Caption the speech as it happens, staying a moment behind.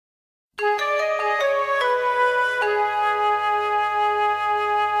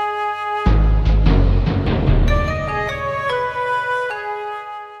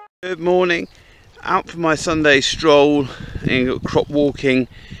out for my Sunday stroll and crop walking,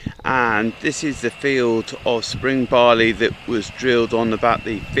 and this is the field of spring barley that was drilled on about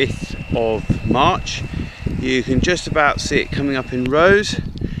the 5th of March. You can just about see it coming up in rows.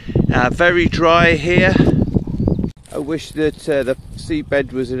 Very dry here. I wish that the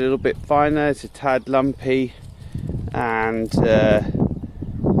seedbed was a little bit finer. It's a tad lumpy, and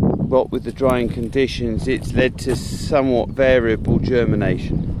what with the drying conditions, it's led to somewhat variable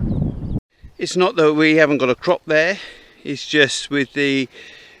germination. It's not that we haven't got a crop there, it's just with the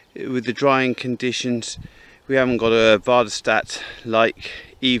drying conditions we haven't got a Vardostat like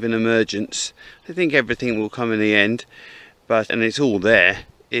even emergence. I think everything will come in the end, and it's all there.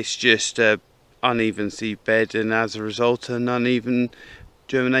 It's just a uneven seed bed, and as a result an uneven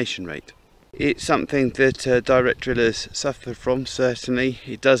germination rate. It's something that direct drillers suffer from, certainly.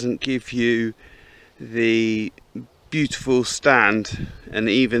 It doesn't give you the beautiful stand, an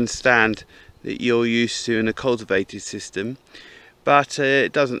even stand that you're used to in a cultivated system, but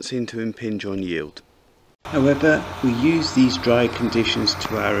it doesn't seem to impinge on yield. However, we use these dry conditions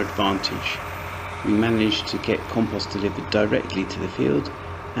to our advantage. We managed to get compost delivered directly to the field,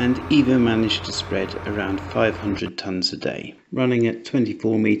 and even managed to spread around 500 tonnes a day. Running at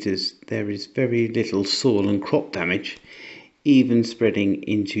 24 metres, there is very little soil and crop damage, even spreading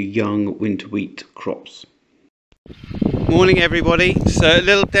into young winter wheat crops. Morning everybody. So a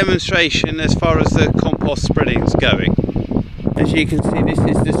little demonstration as far as the compost spreading is going. As you can see, this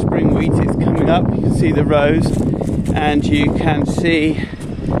is the spring wheat. It's coming up. You can see the rows, and you can see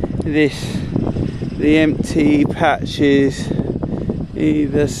the empty patches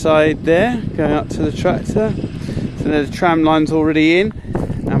either side there, going up to the tractor. So there's the tram line's already in,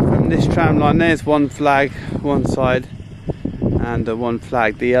 and from this tram line there's one flag one side and one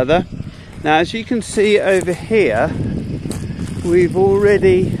flag the other. Now as you can see over here, we've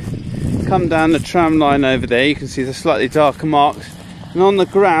already come down the tram line over there. You can see the slightly darker marks, and on the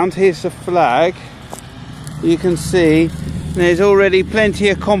ground here's the flag. You can see there's already plenty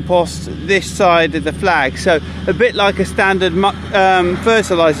of compost this side of the flag, so a bit like a standard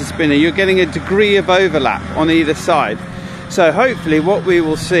fertiliser spinner, you're getting a degree of overlap on either side. So hopefully what we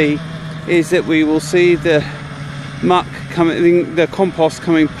will see is that we will see the muck coming, the compost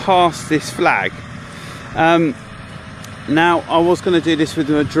coming past this flag. Now I was going to do this with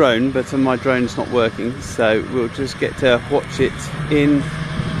a drone, but my drone's not working, so we'll just get to watch it in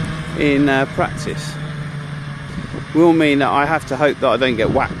practice. Will mean that I have to hope that I don't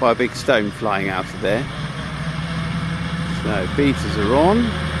get whacked by a big stone flying out of there. So beaters are on.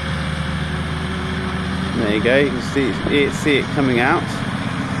 There you go, you can see it coming out.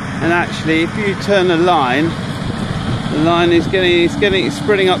 And actually if you turn the line is it's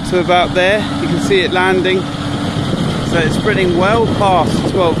spreading up to about there. You can see it landing. So it's spreading well past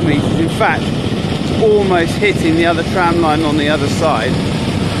 12 metres. In fact, it's almost hitting the other tram line on the other side.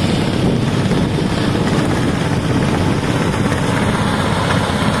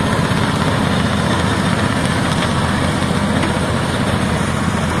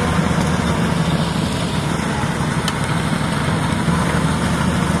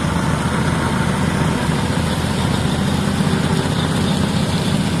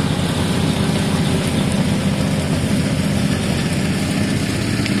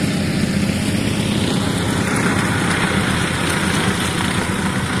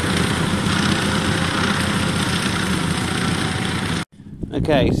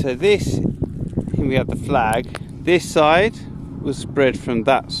 Okay, so this, here we have the flag. This side was spread from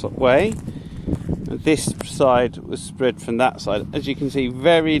that way, and this side was spread from that side. As you can see,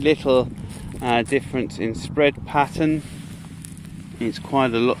 very little difference in spread pattern. It's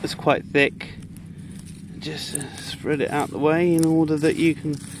quite a lot, it's quite thick. Just spread it out the way in order that you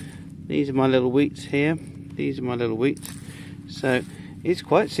can, these are my little wheats here, these are my little wheats. So it's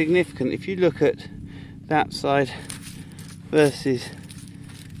quite significant if you look at that side versus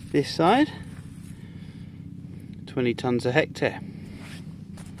this side. 20 tonnes a hectare.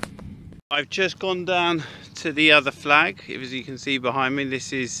 I've just gone down to the other flag. As you can see behind me,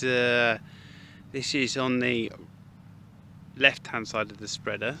 this is on the left hand side of the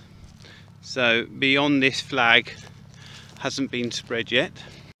spreader. So beyond this flag hasn't been spread yet.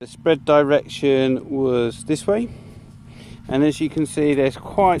 The spread direction was this way, and as you can see there's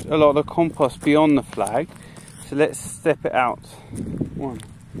quite a lot of compost beyond the flag. So let's step it out. 1,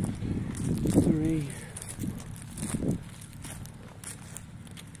 3.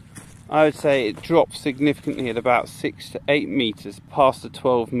 I would say it drops significantly at about 6 to 8 metres past the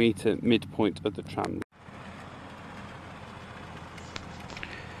 12 metre midpoint of the tram.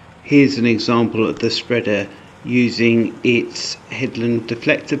 Here's an example of the spreader using its headland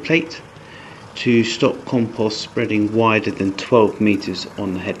deflector plate. to stop compost spreading wider than 12 metres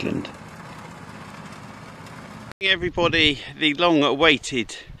on the headland. Everybody, the long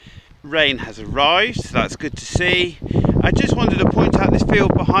awaited rain has arrived, so that's good to see. I just wanted to point out this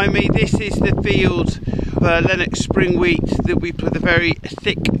field behind me. This is the field of Lennox spring wheat that we put a very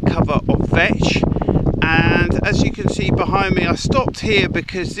thick cover of vetch. And as you can see behind me, I stopped here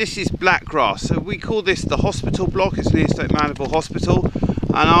because this is black grass. So we call this the hospital block. It's near Stoke Mandeville Hospital.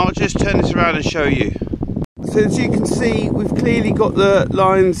 And I'll just turn this around and show you. So as you can see, we've clearly got the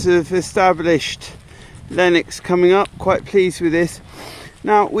lines of established Lennox coming up. Quite pleased with this.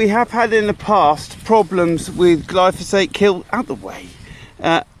 Now, we have had in the past problems with glyphosate kill, out the way,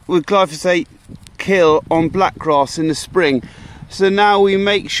 with glyphosate kill on black grass in the spring. So now we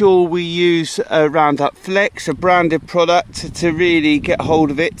make sure we use a Roundup Flex, a branded product, to really get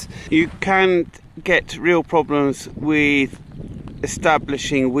hold of it. You can get real problems with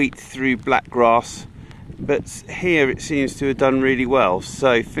establishing wheat through black grass, but here it seems to have done really well,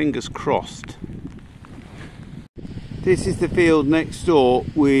 so fingers crossed. This is the field next door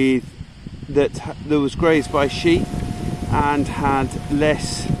that was grazed by sheep and had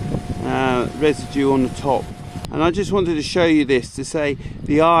less residue on the top. And I just wanted to show you this to say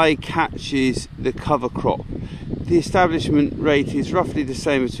the eye catches the cover crop. The establishment rate is roughly the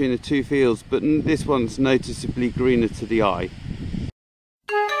same between the two fields, but this one's noticeably greener to the eye.